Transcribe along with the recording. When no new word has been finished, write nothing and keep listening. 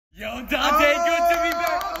Yo, Dante, good to be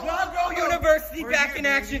back. Bravo University back in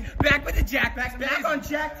action. Back with the Jack. Back on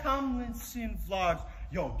Jack Tomlinson vlogs.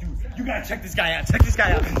 Yo, dude, you gotta check this guy out. Check this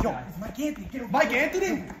guy out. Yo, it's Mike Anthony. Get him. Mike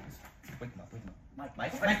Anthony? Wake him up. Mike.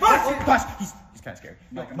 Gosh, he's kind of scary.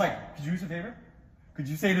 Mike, could you use a favor? Could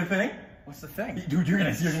you say the thing? What's the thing? Dude, you're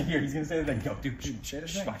gonna hear. He's gonna say the thing. Yo, dude, say the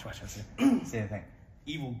thing. Watch. Say the thing.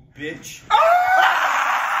 Evil bitch.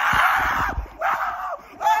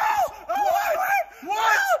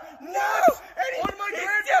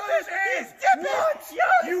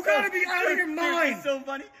 You gotta be out of your mind! It's so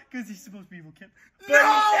funny, because he's supposed to be evil kid. But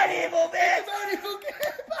he said evil bitch! It's evil kid!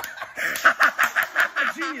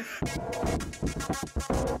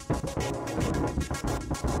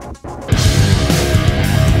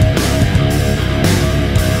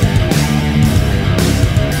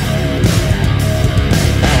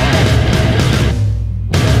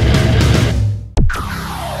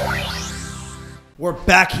 We're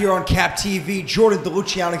back here on Cap TV. Jordan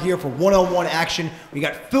DeLuciano here for one-on-one action. We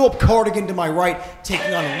got Phillip Cardigan to my right,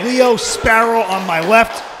 taking on Leo Sparrow on my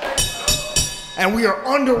left. And we are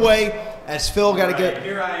underway as Phil got to get...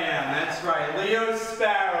 Here I am, that's right. Leo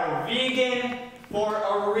Sparrow, vegan for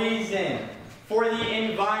a reason. For the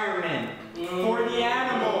environment, for the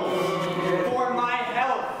animals, for my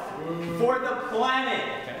health, for the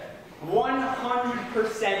planet.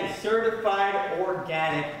 100% certified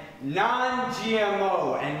organic,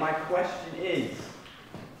 non-GMO, and my question is,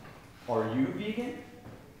 are you vegan?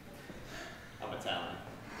 I'm Italian.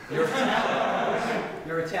 You're Italian.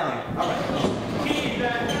 You're Italian. All right.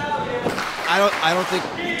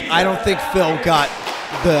 I don't think Phil got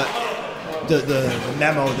the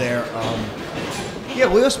memo there. Yeah,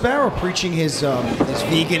 Leo Sparrow preaching his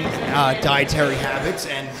vegan dietary habits,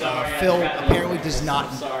 and Phil apparently does not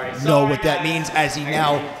know what that means, as he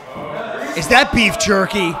now is that beef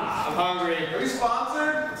jerky. I'm hungry. Are you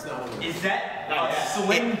sponsored? Is that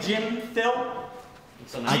Slim Jim Phil?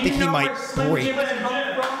 I think he might break.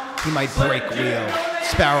 He might break Leo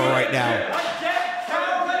Sparrow right now.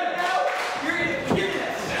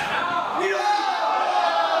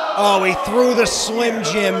 Oh, he threw the Slim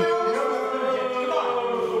Jim.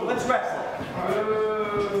 Let's wrestle.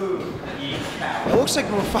 It looks like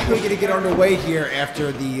we're finally going to get underway here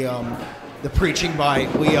after the preaching by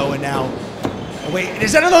Leo, and now. Oh, wait,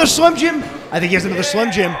 is that another Slim Jim? I think he has another Slim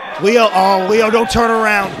Jim. Leo, don't turn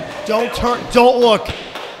around. Don't look.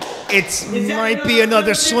 It might be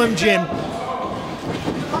another Slim Jim.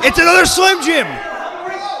 It's another Slim Jim.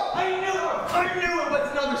 I knew it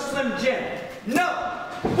was another Slim Jim. No.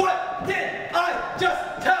 What did I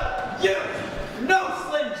just tell you? No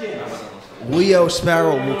Slim Jims. Leo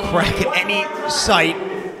Sparrow will crack at any sight.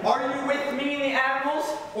 Are you with me and the animals,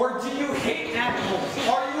 or do you hate animals?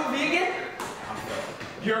 Are you a vegan?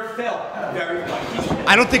 You're Phil. Very funny.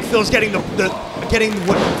 I don't think Phil's getting getting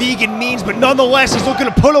what vegan means, but nonetheless, he's looking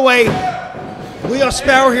to put away Leo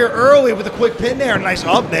Sparrow here early with a quick pin there. Nice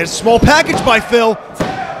up. There's a small package by Phil.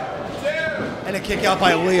 And a kick out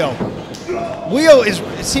by Leo. Leo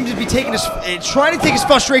seems to be trying to take his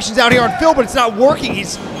frustrations out here on Phil, but it's not working.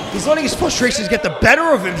 He's letting his frustrations get the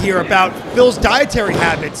better of him here about Phil's dietary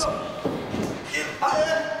habits.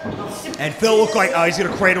 And Phil looked like he's going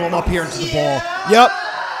to cradle him up here into the ball. Yep.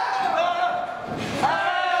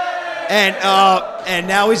 And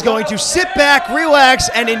now he's going to sit back, relax,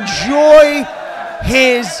 and enjoy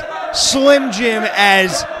his Slim Jim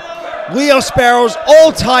as Leo Sparrow's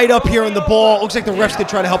all tied up here in the ball. Looks like the ref's going to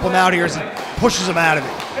try to help him out here as he pushes him out of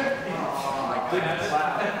it.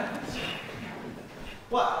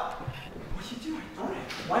 What? What you doing?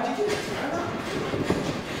 Why'd you do this?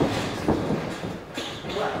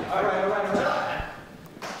 All right.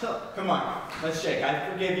 So, come on. Let's shake. I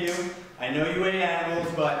forgive you. I know you hate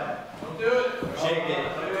animals, but don't do it. Shake it.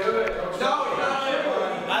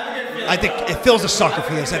 I think if Phil's a sucker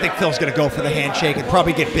for this, I think Phil's going to go for the handshake and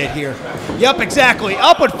probably get bit here. Yep, exactly.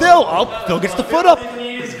 Up with Phil. Oh, Phil gets the foot up.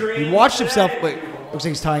 He watched himself. Wait, looks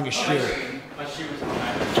like he's tying his shoe.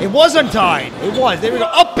 It was untied. It was. There we go.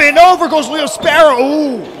 Up and over goes Leo Sparrow.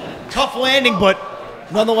 Ooh, tough landing, but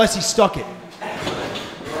nonetheless, he stuck it.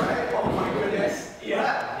 Oh my goodness.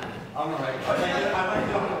 Yeah. I'm right.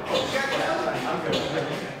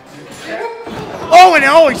 Oh, and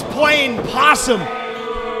he's playing possum.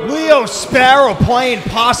 Leo Sparrow playing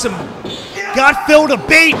possum. Got Phil to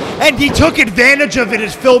bait, and he took advantage of it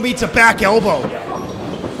as Phil meets a back elbow.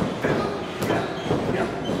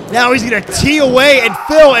 Now he's going to tee away, and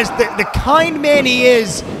Phil, as the kind man he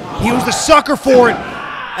is, he was the sucker for it,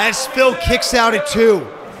 as Phil kicks out at 2.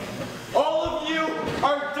 All of you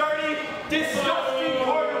are dirty, disgusting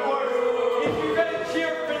carnivores. If you're going to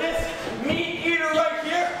cheer for this meat eater right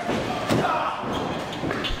here,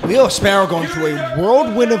 Leo Sparrow going through a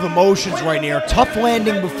whirlwind of emotions right now. Tough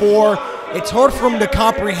landing before. It's hard for him to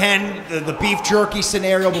comprehend the beef jerky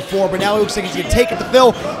scenario before, but now he looks like he's going to take it to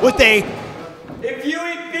Phil with a... If you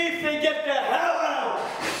eat beef, then get the hell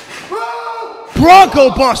out!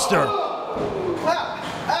 Bronco Buster!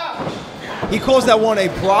 He calls that one a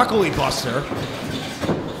broccoli buster,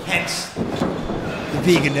 hence the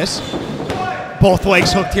veganness. Both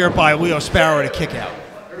legs hooked here by Leo Sparrow to kick out.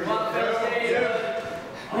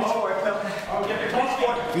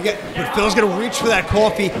 But Phil's going to reach for that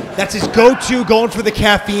coffee. That's his go-to, going for the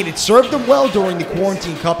caffeine. It served him well during the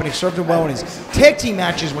Quarantine Cup, and it served him well in his tag team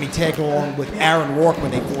matches when he tagged along with Aaron Rourke when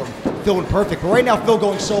they formed Phil and Perfect. But right now, Phil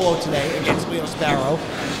going solo today against Leo Sparrow.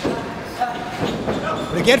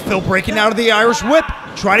 But again, Phil breaking out of the Irish whip,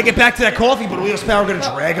 trying to get back to that coffee, but Leo Sparrow going to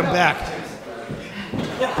drag him back.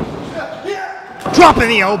 Dropping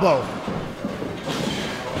the elbow.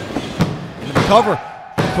 Into the cover.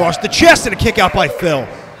 Across the chest and a kick out by Phil.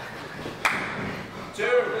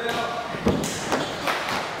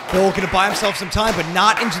 Phil looking to buy himself some time, but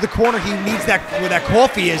not into the corner. He needs that where that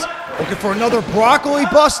coffee is. Looking for another broccoli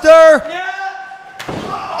buster.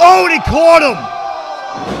 Oh, and he caught him.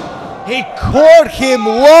 He caught him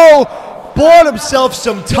low. Bought himself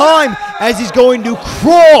some time as he's going to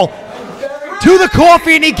crawl to the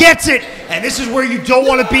coffee, and he gets it. And this is where you don't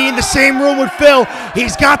want to be in the same room with Phil.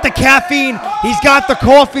 He's got the caffeine. He's got the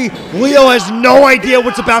coffee. Leo has no idea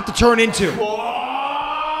what's about to turn into.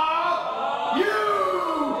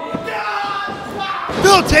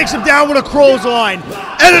 Phil takes him down with a clothesline.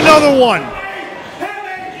 And another one.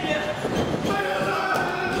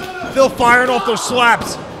 Phil firing off those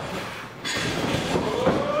slaps.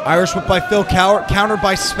 Irish whip by Phil, countered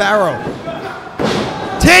by Sparrow.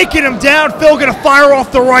 Taking him down. Phil gonna fire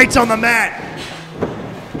off the rights on the mat.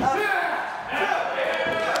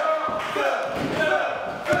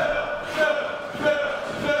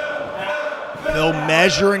 Phil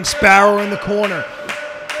measuring Sparrow in the corner.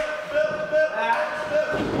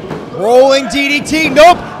 Rolling DDT.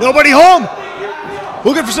 Nope. Nobody home.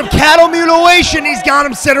 Looking for some cattle mutilation. He's got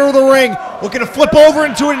him center of the ring. Looking to flip over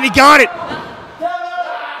into it, and he got it.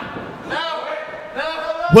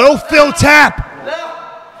 Will Phil tap?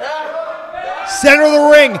 Center of the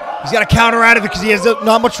ring. He's got to counter out of it because he has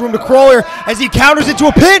not much room to crawl here as he counters into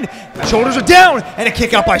a pin. The shoulders are down and a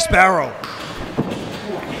kick out by Sparrow.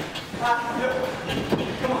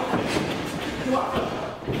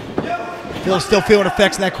 Phil's still feeling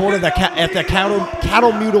effects in that corner at that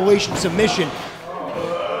cattle mutilation submission.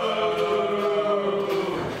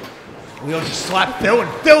 Leo just slapped Phil, and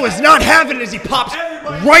Phil is not having it as he pops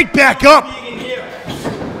right back up.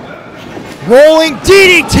 Rolling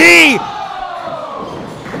DDT.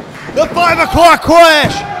 The 5 o'clock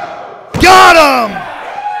crash. Got him!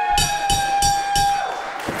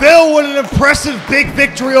 Phil with an impressive big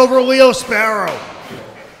victory over Leo Sparrow.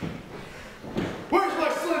 Where's my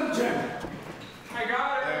Slim Jim? I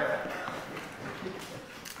got it.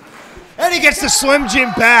 And he gets the Slim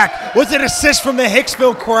Jim back with an assist from the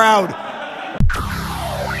Hicksville crowd.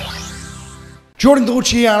 Jordan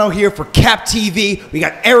DeLuciano here for Cap TV. We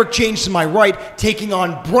got Eric James to my right, taking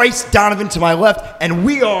on Bryce Donovan to my left, and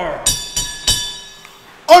we are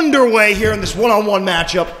underway here in this one-on-one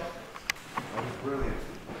matchup.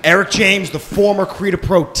 Eric James, the former Creed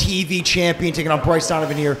Pro TV champion, taking on Bryce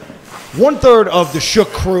Donovan here. 1/3 of the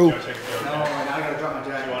Shook crew. No, I gotta drop my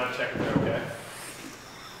jacket. You want to check if they're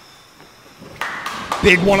okay?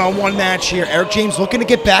 Big one-on-one match here. Eric James looking to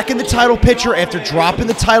get back in the title picture after dropping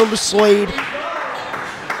the title to Slade.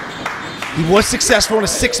 He was successful in a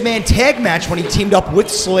 6-man tag match when he teamed up with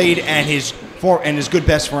Slade and his good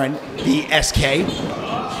best friend, the SK.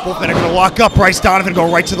 Both men are going to lock up. Bryce Donovan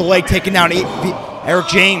going right to the leg, taking down Eric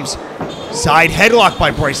James. Side headlock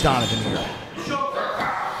by Bryce Donovan here.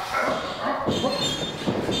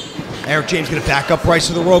 Eric James going to back up Bryce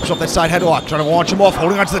to the ropes off that side headlock, trying to launch him off,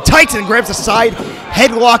 holding onto the tights, and grabs a side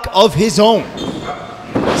headlock of his own.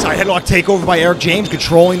 Side headlock takeover by Eric James,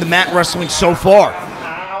 controlling the mat wrestling so far.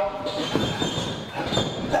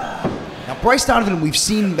 Bryce Donovan, we've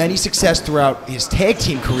seen many success throughout his tag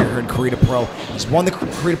team career here in Creed Pro. He's won the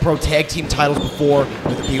Creed Pro tag team titles before,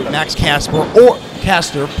 whether it be with Max Casper or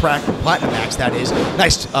Caster, Platinum Max, that is.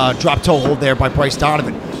 Nice drop toe hold there by Bryce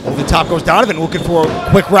Donovan. Over the top goes Donovan, looking for a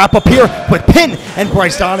quick wrap up here. Quick pin, and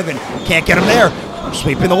Bryce Donovan can't get him there.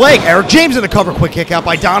 Sweeping the leg. Eric James in the cover, quick kick out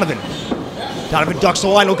by Donovan. Donovan ducks the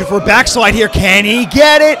line, looking for a backslide here. Can he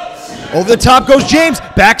get it? Over the top goes James.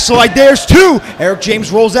 Backslide, there's 2. Eric James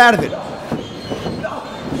rolls out of it.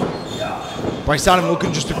 Bryce Donovan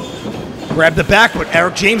looking just to grab the back, but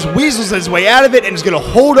Eric James weasels his way out of it and is going to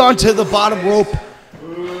hold on to the bottom rope.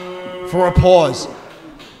 for a pause.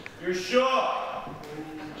 You're sure?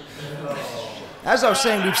 As I was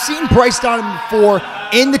saying, we've seen Bryce Donovan before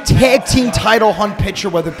in the tag team title hunt picture,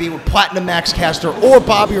 whether it be with Platinum Max Caster or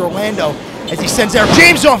Bobby Orlando, as he sends Eric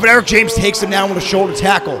James off, and Eric James takes him down with a shoulder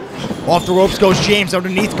tackle. Off the ropes goes James,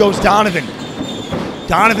 underneath goes Donovan.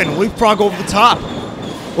 Donovan leapfrog over the top.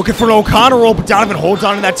 Looking for an O'Connor roll, but Donovan holds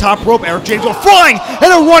on to that top rope. Eric James goes flying,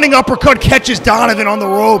 and a running uppercut catches Donovan on the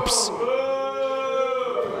ropes.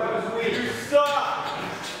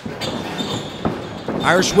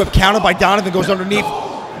 Irish whip counted by Donovan, goes underneath.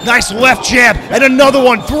 Nice left jab, and another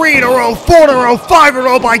one. 3 in a row, 4 in a row, 5 in a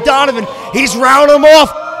row by Donovan. He's rounding him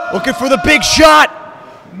off, looking for the big shot.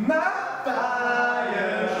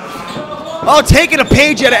 Oh, taking a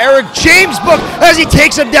page out of Eric James' book as he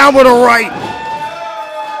takes him down with a right.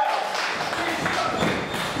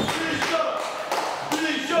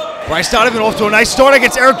 Bryce Donovan off to a nice start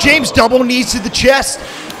against Eric James. Double knees to the chest.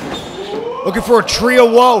 Looking for a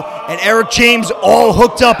trio woe, and Eric James all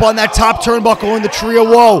hooked up on that top turnbuckle in the trio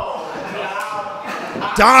woe.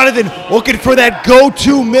 Donovan looking for that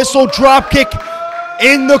go-to missile dropkick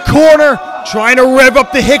in the corner, trying to rev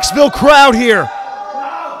up the Hicksville crowd here.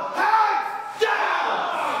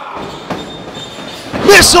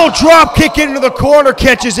 Missile dropkick into the corner,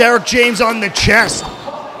 catches Eric James on the chest.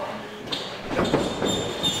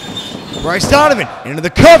 Bryce Donovan into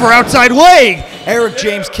the cover, outside leg. Eric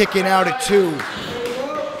James kicking out at 2.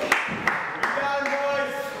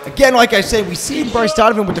 Again, like I said, we see Bryce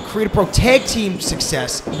Donovan with the Creative Pro tag team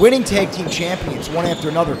success, winning tag team champions one after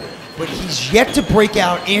another, but he's yet to break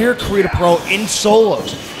out in here Creative Pro in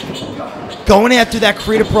solos. Going after that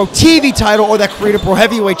Creative Pro TV title or that Creative Pro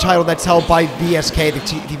heavyweight title that's held by VSK, the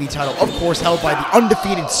TV title, of course, held by the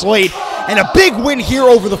undefeated Slade. And a big win here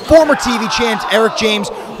over the former TV champ, Eric James,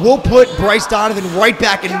 will put Bryce Donovan right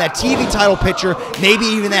back in that TV title picture, maybe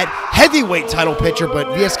even that heavyweight title picture, but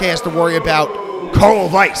VSK has to worry about Carl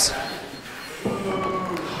Weiss.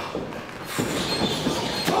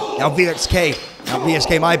 Now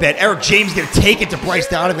VSK, my bad. Eric James going to take it to Bryce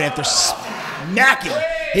Donovan after smacking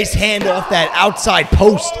his hand off that outside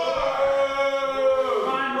post.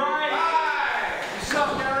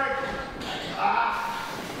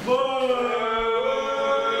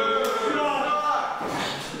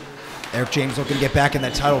 Eric James looking to get back in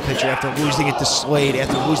that title picture after losing it to Slade.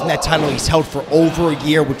 After losing that title he's held for over a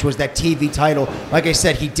year, which was that TV title. Like I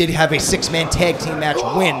said, he did have a 6-man tag team match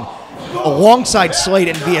win alongside Slade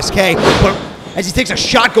and VSK. But as he takes a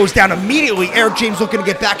shot, goes down immediately. Eric James looking to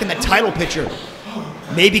get back in that title picture.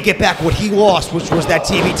 Maybe get back what he lost, which was that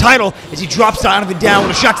TV title, as he drops Donovan down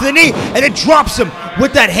with a shot to the knee, and then drops him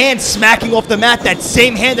with that hand smacking off the mat, that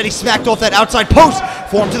same hand that he smacked off that outside post,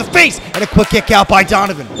 form to the face, and a quick kick out by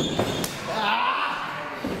Donovan.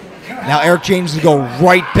 Now Eric James will go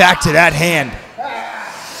right back to that hand.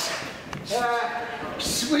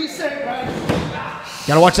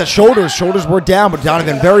 Gotta watch that shoulder. His shoulders were down, but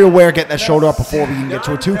Donovan very aware getting that shoulder up before we can get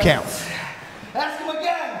to a 2 count.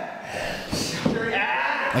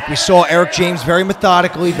 Like we saw, Eric James very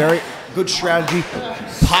methodically, very good strategy.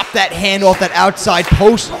 Pop that hand off that outside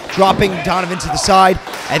post, dropping Donovan to the side,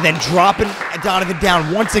 and then dropping Donovan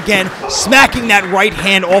down once again, smacking that right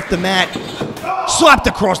hand off the mat, slapped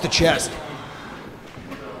across the chest.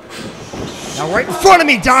 Now right in front of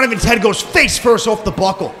me, Donovan's head goes face first off the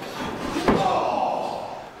buckle.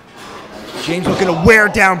 James looking to wear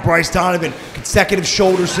down Bryce Donovan, consecutive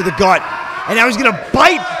shoulders to the gut. And now he's going to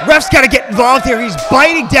bite. Ref's got to get involved here. He's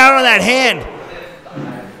biting down on that hand.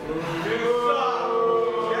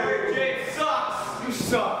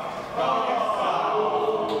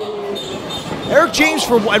 Eric James,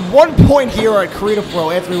 at one point here at Creative Pro,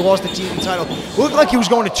 after he lost the TV title, looked like he was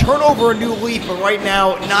going to turn over a new leaf, but right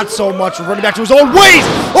now, not so much. We're running back to his old ways.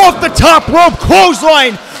 Off the top rope,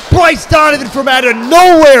 clothesline. Bryce Donovan from out of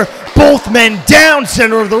nowhere. Both men down,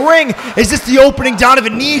 center of the ring. Is this the opening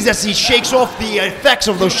Donovan needs as he shakes off the effects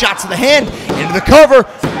of those shots of the hand into the cover?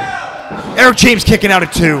 Eric James kicking out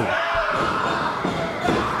at 2.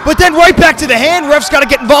 But then right back to the hand. Ref's got to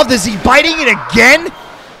get involved. Is he biting it again?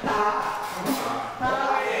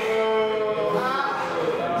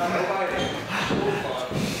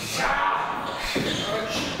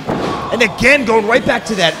 And again, going right back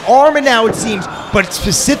to that arm, and now it seems, but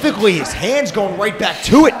specifically his hands going right back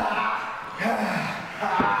to it.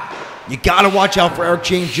 You got to watch out for Eric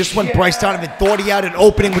James. Just when Bryce Donovan thought he had an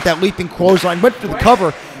opening with that leaping clothesline, went for the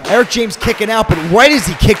cover, Eric James kicking out, but right as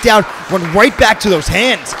he kicked out, went right back to those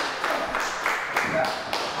hands.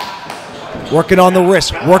 Working on the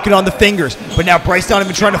wrist, working on the fingers, but now Bryce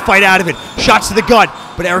Donovan trying to fight out of it. Shots to the gut,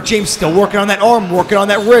 but Eric James still working on that arm, working on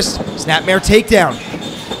that wrist. Snapmare takedown.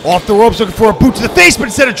 Off the ropes, looking for a boot to the face, but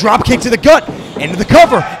instead a drop kick to the gut. Into the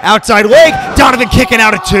cover, outside leg. Donovan kicking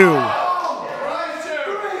out at 2.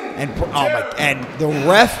 And the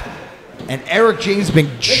ref and Eric James have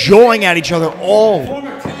been jawing at each other all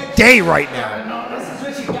day right now.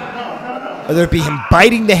 Whether it be him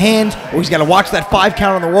biting the hand, or he's got to watch that 5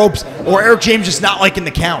 count on the ropes, or Eric James just not liking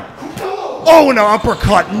the count. Oh, an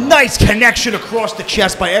uppercut. Nice connection across the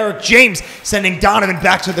chest by Eric James, sending Donovan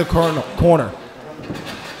back to the corner.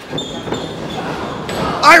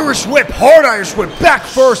 Irish whip, hard Irish whip, back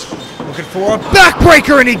first. Looking for a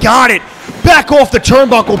backbreaker, and he got it. Back off the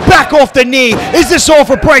turnbuckle, back off the knee. Is this all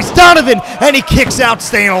for Bryce Donovan? And he kicks out,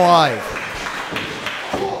 staying alive.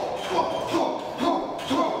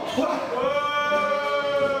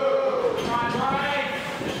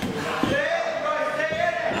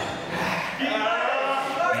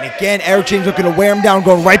 And again, Eric James looking to wear him down,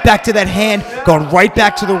 going right back to that hand, going right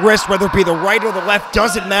back to the wrist, whether it be the right or the left,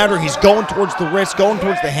 doesn't matter. He's going towards the wrist, going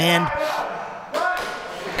towards the hand.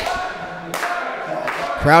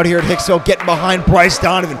 Crowd here at Hicksville getting behind Bryce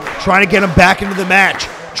Donovan, trying to get him back into the match,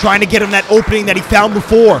 trying to get him that opening that he found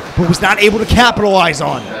before, but was not able to capitalize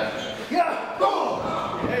on.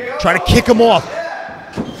 Trying to kick him off.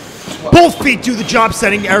 Both feet do the job,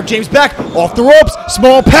 sending Eric James back. Off the ropes,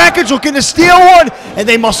 small package, looking to steal one, and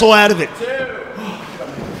they muscle out of it.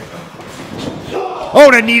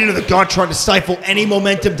 Oh, and a knee to the gut, trying to stifle any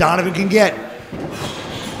momentum Donovan can get.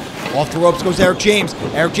 Off the ropes goes Eric James.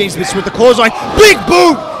 Eric James misses with the clothesline. Big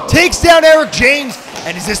boot! Takes down Eric James.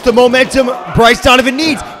 And is this the momentum Bryce Donovan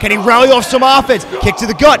needs? Can he rally off some offense? Kick to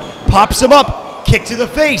the gut. Pops him up. Kick to the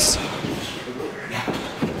face.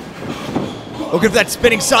 Looking for that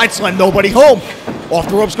spinning side slam. Nobody home. Off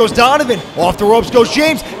the ropes goes Donovan. Off the ropes goes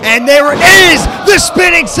James. And there it is! The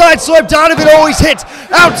spinning side slam Donovan always hits.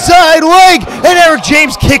 Outside leg. And Eric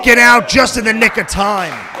James kicking out just in the nick of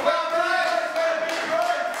time.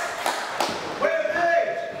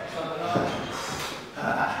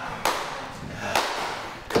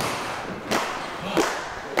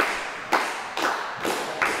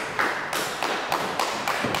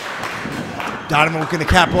 Donovan looking to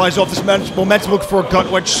capitalize off this momentum, looking for a gut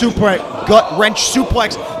wrench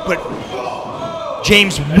suplex, but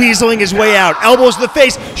James weaseling his way out. Elbows to the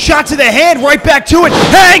face, shot to the hand, right back to it,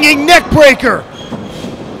 hanging neck breaker.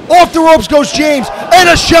 Off the ropes goes James, and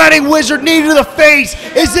a shining wizard knee to the face.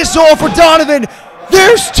 Is this all for Donovan?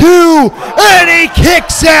 There's 2, and he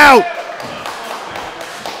kicks out.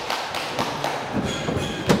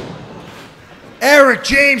 Eric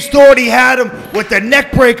James thought he had him with the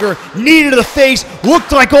neck breaker, knee to the face,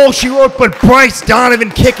 looked like all she wrote, but Bryce Donovan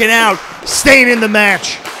kicking out, staying in the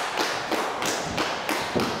match.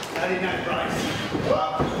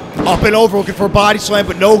 Up and over, looking for a body slam,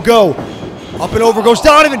 but no go. Up and over goes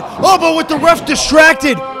Donovan. Oh, but with the ref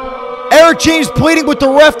distracted. Eric James pleading with the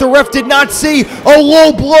ref did not see. A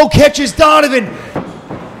low blow catches Donovan.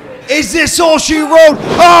 Is this all she wrote?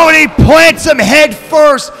 Oh, and he plants him head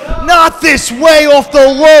first. Not this way, off the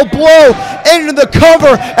low blow. Into the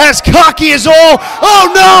cover as cocky as all.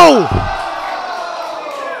 Oh, no!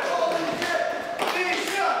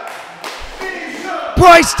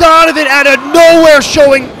 Bryce Donovan out of nowhere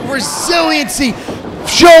showing resiliency,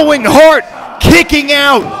 showing heart, kicking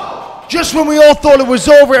out. Just when we all thought it was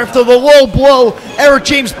over after the low blow, Eric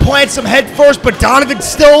James plants him head first, but Donovan's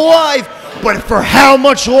still alive. But for how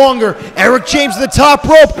much longer? Eric James at the top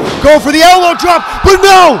rope, go for the elbow drop, but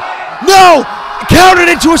no! Countered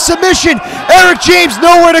into a submission. Eric James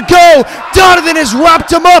nowhere to go. Donovan has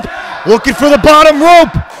wrapped him up, looking for the bottom rope.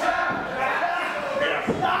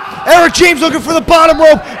 Eric James looking for the bottom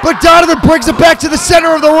rope, but Donovan brings it back to the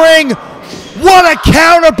center of the ring. What a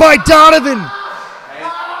counter by Donovan.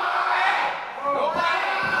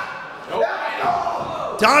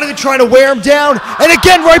 Donovan trying to wear him down, and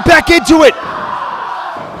again right back into it.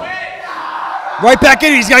 Right back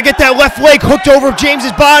in it. He's got to get that left leg hooked over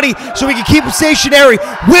James's body so he can keep him stationary.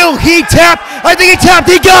 Will he tap? I think he tapped.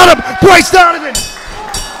 He got him. Bryce Donovan.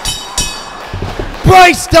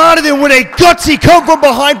 Bryce Donovan with a gutsy come from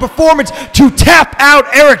behind performance to tap out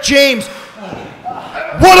Eric James.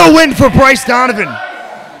 What a win for Bryce Donovan.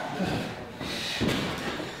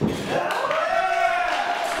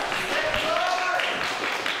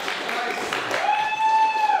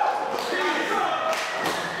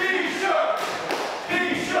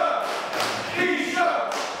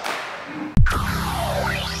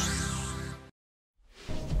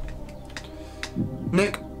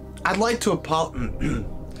 Nick, I'd like to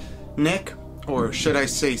Nick, or should I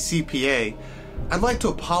say CPA, I'd like to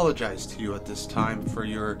apologize to you at this time for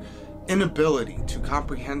your inability to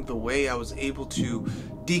comprehend the way I was able to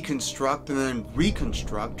deconstruct and then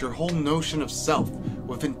reconstruct your whole notion of self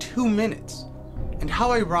within 2 minutes. And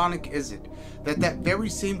how ironic is it that that very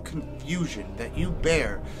same confusion that you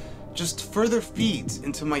bear just further feeds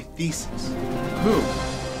into my thesis? Who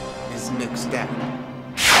is Nick Stapp?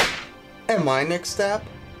 Am I Nick Stapp?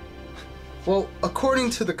 Well, according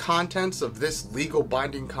to the contents of this legal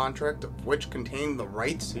binding contract, of which contain the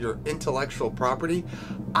rights to your intellectual property,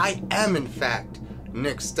 I am in fact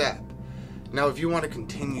Nick Stapp. Now, if you want to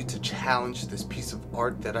continue to challenge this piece of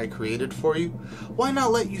art that I created for you, why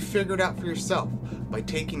not let you figure it out for yourself by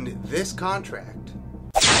taking this contract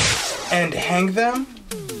and hang them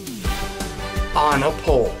on a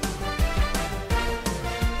pole?